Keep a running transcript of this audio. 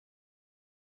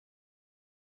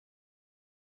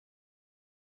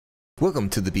Welcome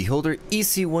to the Beholder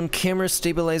EC1 Camera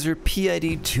Stabilizer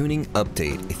PID Tuning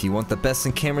Update. If you want the best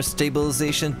in camera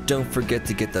stabilization, don't forget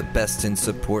to get the best in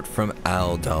support from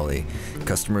OwlDolly.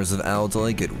 Customers of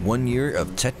OwlDolly get 1 year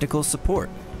of technical support.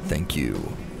 Thank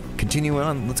you. Continuing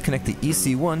on, let's connect the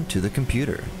EC1 to the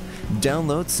computer.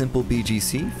 Download Simple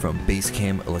BGC from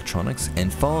Basecam Electronics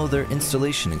and follow their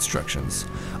installation instructions.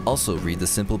 Also read the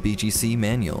Simple BGC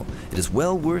manual. It is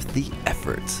well worth the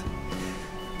effort.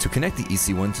 To connect the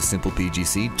EC1 to Simple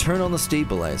BGC, turn on the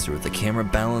stabilizer with the camera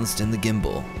balanced in the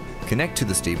gimbal. Connect to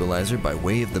the stabilizer by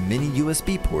way of the mini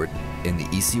USB port in the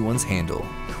EC1's handle.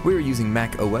 We are using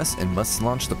Mac OS and must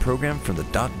launch the program from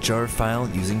the .jar file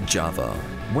using Java.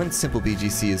 When Simple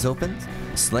BGC is opened,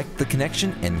 select the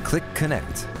connection and click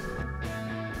Connect.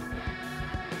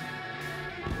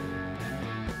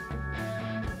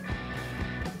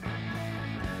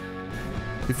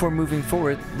 Before moving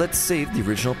forward, let's save the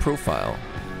original profile.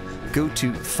 Go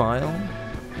to File,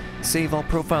 save all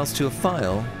profiles to a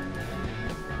file,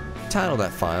 title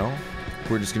that file.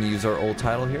 We're just going to use our old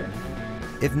title here.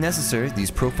 If necessary, these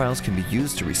profiles can be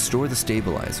used to restore the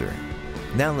stabilizer.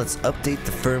 Now let's update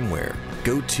the firmware.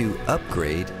 Go to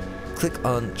Upgrade, click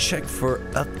on Check for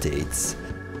Updates.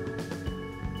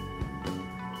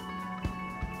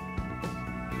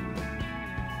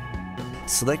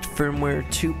 Select firmware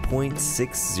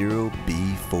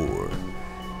 2.60B4.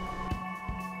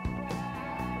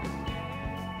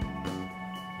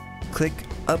 Click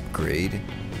Upgrade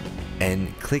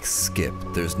and click Skip.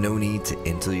 There's no need to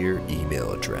enter your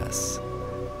email address.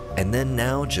 And then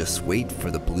now just wait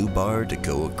for the blue bar to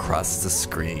go across the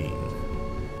screen.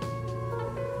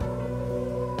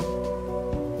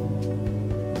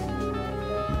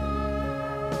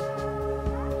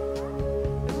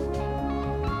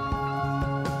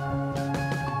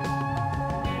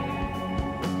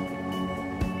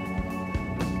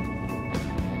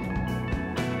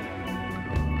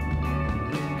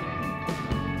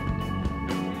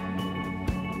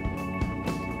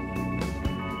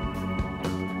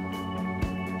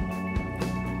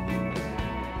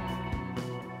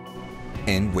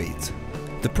 And wait.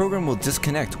 The program will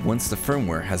disconnect once the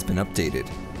firmware has been updated.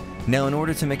 Now in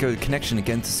order to make a connection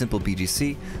again to Simple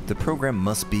BGC, the program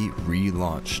must be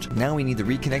relaunched. Now we need to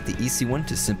reconnect the EC1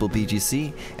 to Simple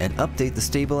BGC and update the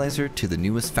stabilizer to the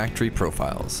newest factory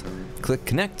profiles. Click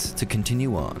Connect to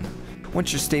continue on.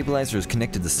 Once your stabilizer is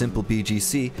connected to Simple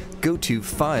BGC, go to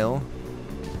File,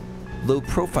 Load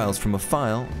Profiles from a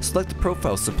file, select the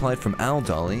profile supplied from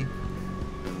OwlDolly,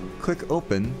 click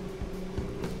Open,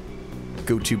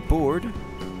 go to Board,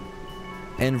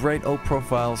 and write all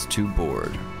profiles to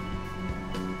board.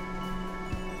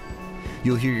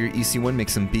 You'll hear your EC1 make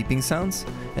some beeping sounds,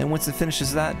 and once it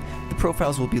finishes that, the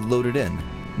profiles will be loaded in.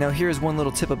 Now here's one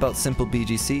little tip about Simple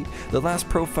BGC. The last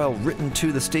profile written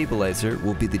to the stabilizer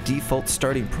will be the default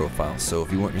starting profile, so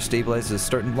if you want your stabilizer to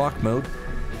start in lock mode,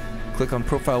 click on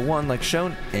profile 1 like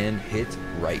shown and hit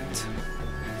Write.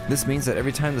 This means that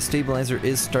every time the stabilizer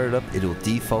is started up, it will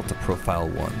default to profile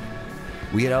 1.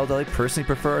 We at OwlDolly personally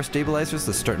prefer our stabilizers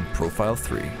to start in profile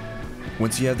 3.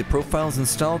 Once you have the profiles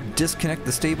installed, disconnect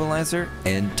the stabilizer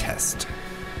and test.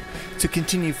 To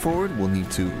continue forward, we'll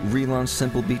need to relaunch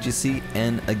Simple BGC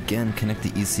and again connect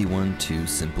the EC1 to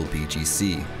Simple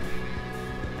BGC.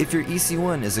 If your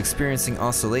EC1 is experiencing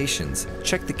oscillations,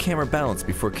 check the camera balance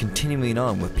before continuing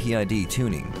on with PID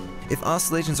tuning. If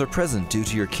oscillations are present due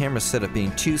to your camera setup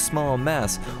being too small in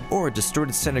mass or a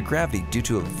distorted center of gravity due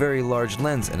to a very large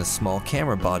lens and a small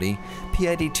camera body,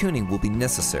 PID tuning will be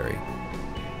necessary.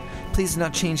 Please do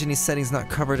not change any settings not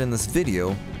covered in this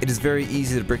video. It is very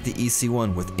easy to break the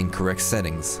EC1 with incorrect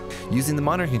settings. Using the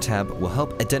monitoring tab will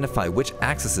help identify which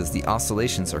axes the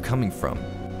oscillations are coming from.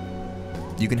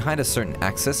 You can hide a certain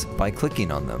axis by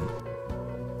clicking on them.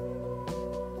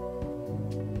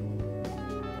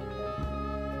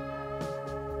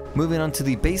 Moving on to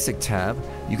the Basic tab,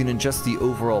 you can adjust the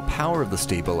overall power of the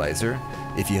stabilizer.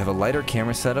 If you have a lighter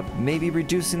camera setup, maybe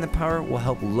reducing the power will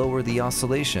help lower the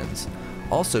oscillations.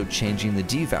 Also, changing the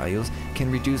D values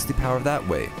can reduce the power that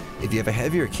way. If you have a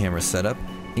heavier camera setup,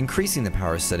 increasing the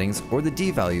power settings or the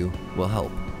D value will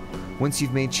help. Once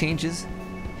you've made changes,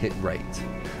 hit Write.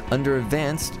 Under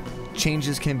Advanced,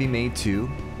 changes can be made to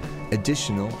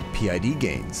additional PID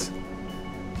gains.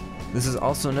 This is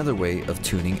also another way of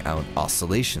tuning out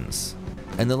oscillations.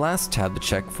 And the last tab to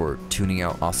check for tuning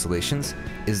out oscillations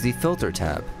is the Filter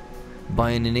tab.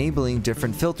 By enabling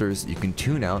different filters, you can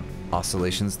tune out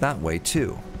oscillations that way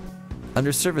too.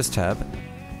 Under Service tab,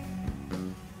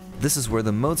 this is where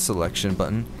the Mode Selection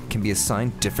button can be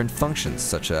assigned different functions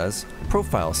such as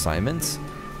profile assignments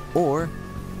or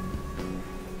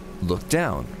look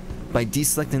down. By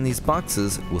deselecting these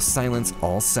boxes, we'll silence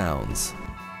all sounds.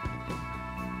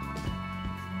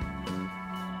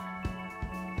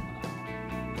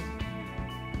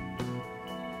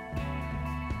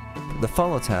 The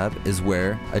Follow tab is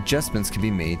where adjustments can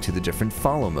be made to the different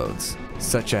follow modes,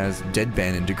 such as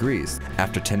deadband in degrees.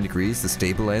 After 10 degrees, the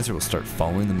stabilizer will start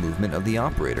following the movement of the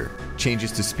operator.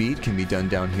 Changes to speed can be done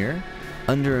down here.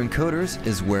 Under encoders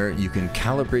is where you can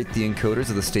calibrate the encoders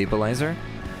of the stabilizer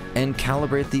and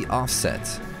calibrate the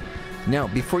offset. Now,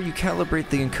 before you calibrate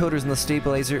the encoders in the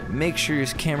stabilizer, make sure your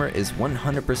camera is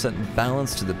 100%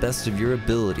 balanced to the best of your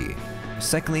ability.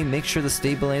 Secondly, make sure the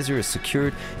stabilizer is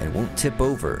secured and won't tip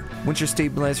over. Once your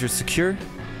stabilizer is secure,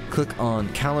 click on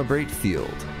Calibrate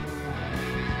field.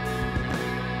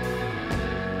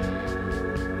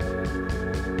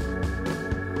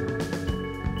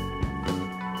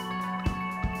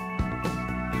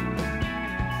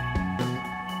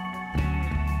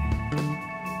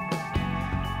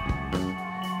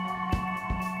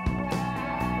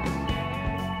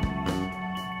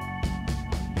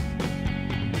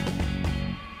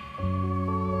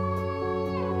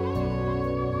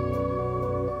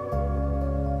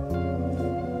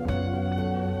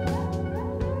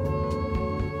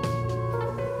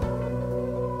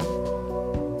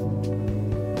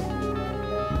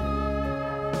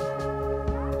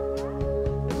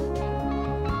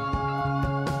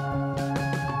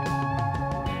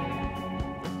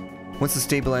 Once the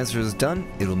stabilizer is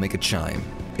done, it'll make a chime.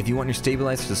 If you want your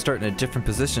stabilizer to start in a different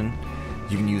position,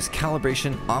 you can use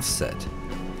Calibration Offset.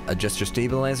 Adjust your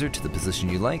stabilizer to the position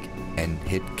you like and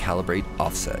hit Calibrate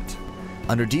Offset.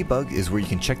 Under Debug is where you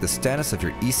can check the status of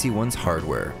your EC1's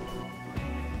hardware.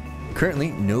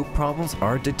 Currently, no problems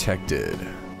are detected.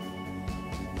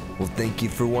 Well, thank you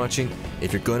for watching.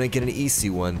 If you're gonna get an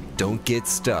EC1, don't get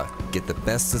stuck. Get the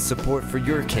best in support for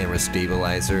your camera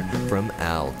stabilizer from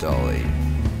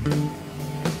OwlDolly.